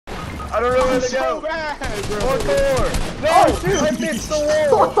I don't know where to so go. bad, bro. Parkour. No, Oh, shoot, I missed the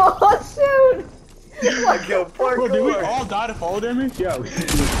wall. Oh shoot! I killed parkour. Bro, did we all die to fall damage? Yeah.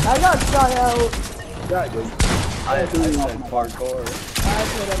 I got shot out. Yeah, dude. I said parkour. Alright,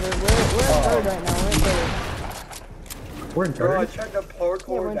 whatever. We're in third right now. We're in third. We're in Bro, I third. tried to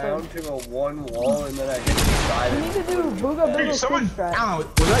parkour we're down to a one wall and then I hit the side. We need to do Booga Hey, Bizzle someone. quick strat. Ow,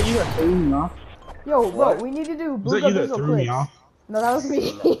 was that you that threw me off? Yo, bro, What? we need to do Was that Booga you that Bizzle threw me quick. off? No, that was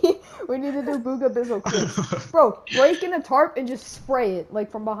me. We need to do Booga Bizzle quick. Bro, break in a tarp and just spray it,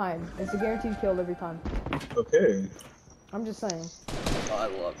 like, from behind. It's a guaranteed kill every time. Okay. I'm just saying. I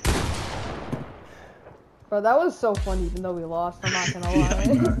love it. Bro, that was so fun even though we lost, I'm not gonna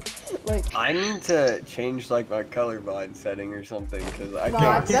lie. Like, I need to change like my colorblind setting or something because I nah,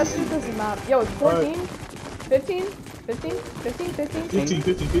 can't that see shit doesn't matter. Yo, it's 14? 15? 15? 15? 15? 15, 15, 15,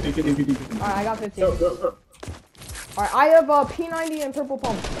 15, 15, 15. Alright, I got 15. Go, go, go. Alright, I have P90 and purple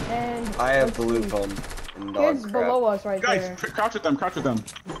pump. And I have let's blue see. pump and dog Kids crap. below us right Guys, there. crouch with them, crouch with them.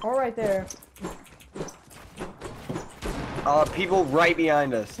 All right there. People right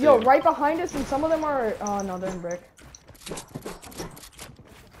behind us. Yo, dude. right behind us, and some of them are. Oh no, they're in brick.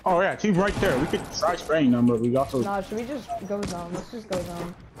 Oh yeah, team right there. We could try spraying them, but we also. Nah, should we just go zone? Let's just go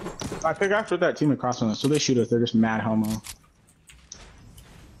zone. I pick after that team across from us, so they shoot us. They're just mad homo.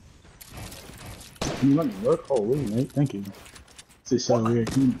 Can you let me look? Holy mate, thank you. This is so weird.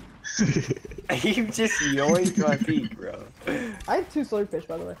 You just yoinked my feet, bro. I have 2 slurpfish,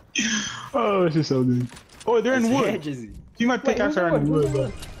 by the way. Oh, this is so good. Oh, they're in That's wood. edges. Team might pick Wait, who's after in in wood? Who's wood,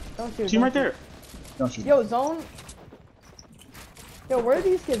 in wood? but Don't shoot. team don't right shoot. there. Don't shoot. Yo, zone. Yo, where are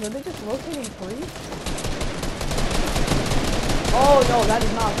these kids? Are they just rotating free? Oh no, that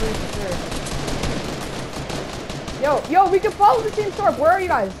is not free for sure. Yo, we can follow the team Starp. Where are you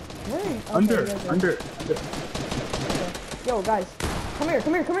guys? Where are you? Okay, Under. you guys are- Okay. Yo, guys, come here.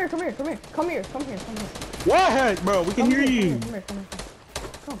 Come here. What, bro? We can hear you. Come here.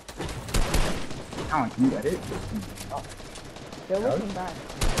 Alan, can you edit? They're looking back.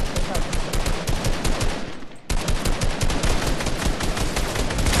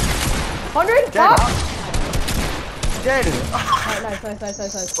 100? Dead. Pop! Dead. Alright,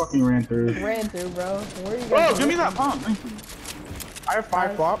 nice. Fucking ran through. Ran through, bro. Where are you Bro, guys? give me that pump. Thank you. I have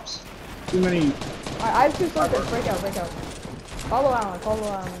 5 flops. Too many. I have 2 circuits. Break out. Follow Alan.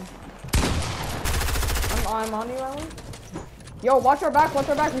 I'm on you, Alan. Yo, watch our back.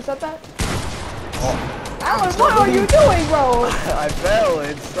 Reset that. Oh, Alan, what are you doing, bro? I fell.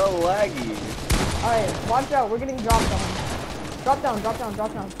 It's so laggy. Alright, watch out. We're getting dropped on. Drop down.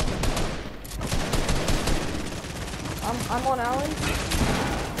 I'm on Alan.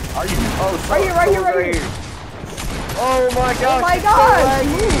 Are you? Oh, so, Right here. Oh my gosh. Oh my it's god! So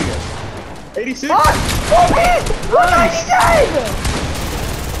laggy. 86? Fuck! Oh, man! Look, I dead!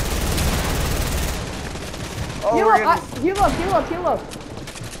 Oh, Heal we're up, getting... heal up.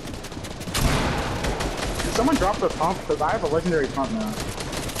 Did someone drop the pump? Because I have a legendary pump now.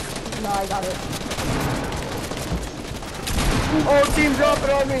 No, I got it. Oh, team dropping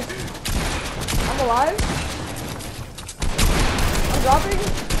on me. I'm alive. I'm dropping.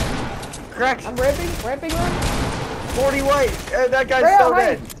 Cracked. I'm ramping him. 40 white. That guy's Right so out,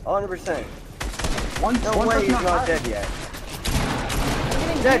 dead. 100%. One No way person he's not dead yet. I'm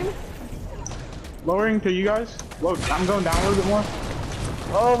getting Dead. green. Lowering to you guys. Low. I'm going down a little bit more.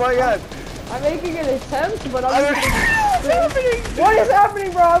 Oh my god. I'm making an attempt, but I'm What's happening? What is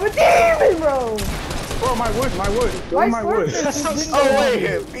happening, bro? I'm a demon, bro! Bro, my wood. Go in my wood. slurpfish Oh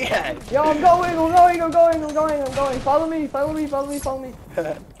wait, yeah. Yo, I'm going. Follow me.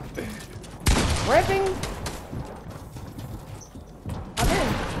 Ramping. I'm in.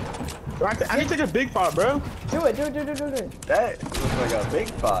 I need to take a big pot, bro. Do it. That looks like a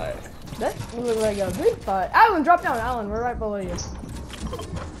big pie. That looks like a big fight. Alan, drop down. Alan, we're right below you.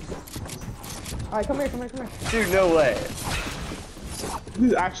 Alright, come here. Dude, no way.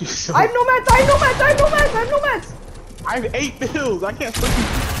 This is actually so. I have no mats. I have 8 bills. I can't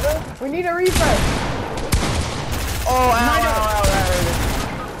freaking. We need a refresh. Oh, ow.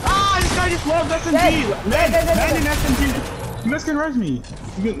 Ah, this guy just loves SMG. Dead. Man in SMG. You guys can res me.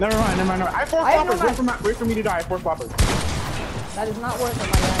 Never mind. I have 4 I have no floppers. Wait for me to die. I have 4 floppers. That is not worth it,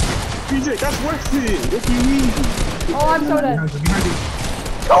 my guy. PJ, that's worth it. What do you mean? Oh, I'm so dead. Behind you.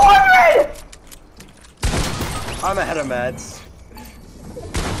 200! I'm ahead of Mads.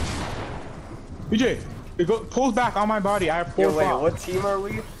 PJ, it pulls back on my body. I have 4 Yo, wait, flops. what team are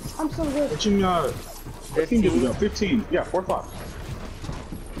we? I'm so good. What team, what team did we go? 15. Yeah, 4 flops.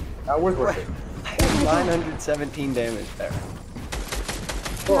 That was worth it. I have 917 damage there.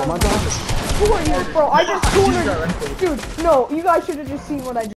 Oh, my God. Who are you, bro? I just 200. Dude, no, you guys should have just seen what I just